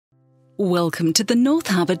Welcome to the North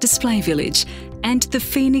Harbour Display Village and the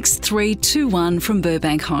Phoenix 321 from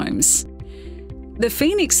Burbank Homes. The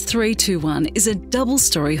Phoenix 321 is a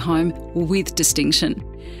double-storey home with distinction.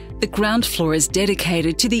 The ground floor is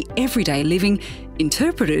dedicated to the everyday living,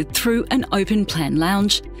 interpreted through an open-plan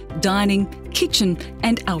lounge, dining, kitchen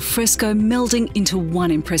and alfresco melding into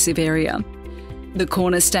one impressive area. The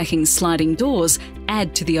corner-stacking sliding doors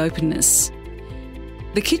add to the openness.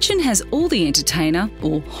 The kitchen has all the entertainer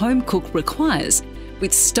or home cook requires,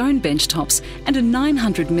 with stone bench tops and a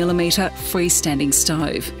 900mm freestanding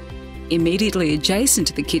stove. Immediately adjacent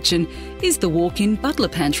to the kitchen is the walk-in butler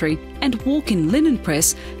pantry and walk-in linen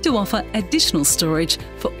press to offer additional storage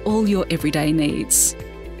for all your everyday needs.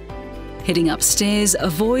 Heading upstairs, a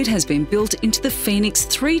void has been built into the Phoenix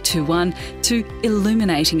 321 to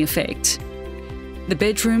illuminating effect. The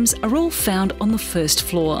bedrooms are all found on the first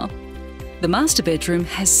floor. The master bedroom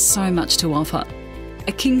has so much to offer.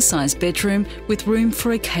 A king-size bedroom with room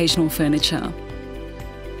for occasional furniture.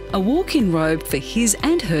 A walk-in robe for his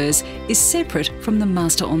and hers is separate from the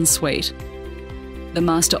master ensuite. The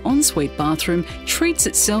master ensuite bathroom treats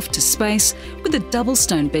itself to space with a double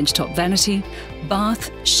stone benchtop vanity, bath,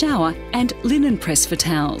 shower and linen press for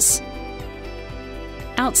towels.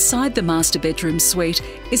 Outside the master bedroom suite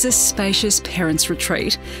is a spacious parents'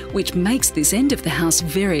 retreat, which makes this end of the house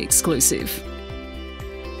very exclusive.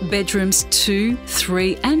 Bedrooms 2,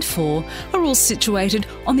 3 and 4 are all situated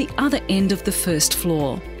on the other end of the first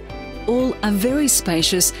floor. All are very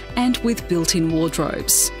spacious and with built-in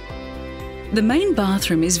wardrobes. The main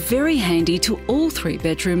bathroom is very handy to all 3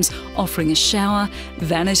 bedrooms, offering a shower,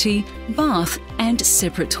 vanity, bath and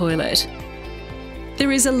separate toilet.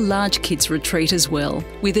 There is a large kids retreat as well,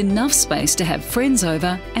 with enough space to have friends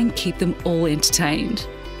over and keep them all entertained.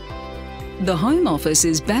 The home office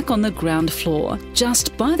is back on the ground floor,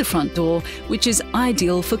 just by the front door, which is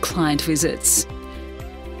ideal for client visits.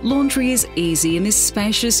 Laundry is easy in this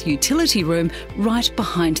spacious utility room right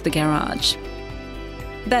behind the garage.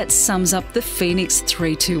 That sums up the Phoenix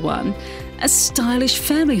 321, a stylish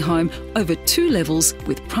family home over 2 levels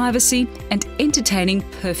with privacy and entertaining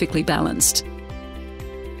perfectly balanced.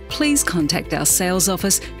 Please contact our sales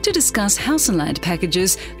office to discuss house and land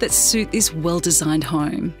packages that suit this well-designed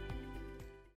home.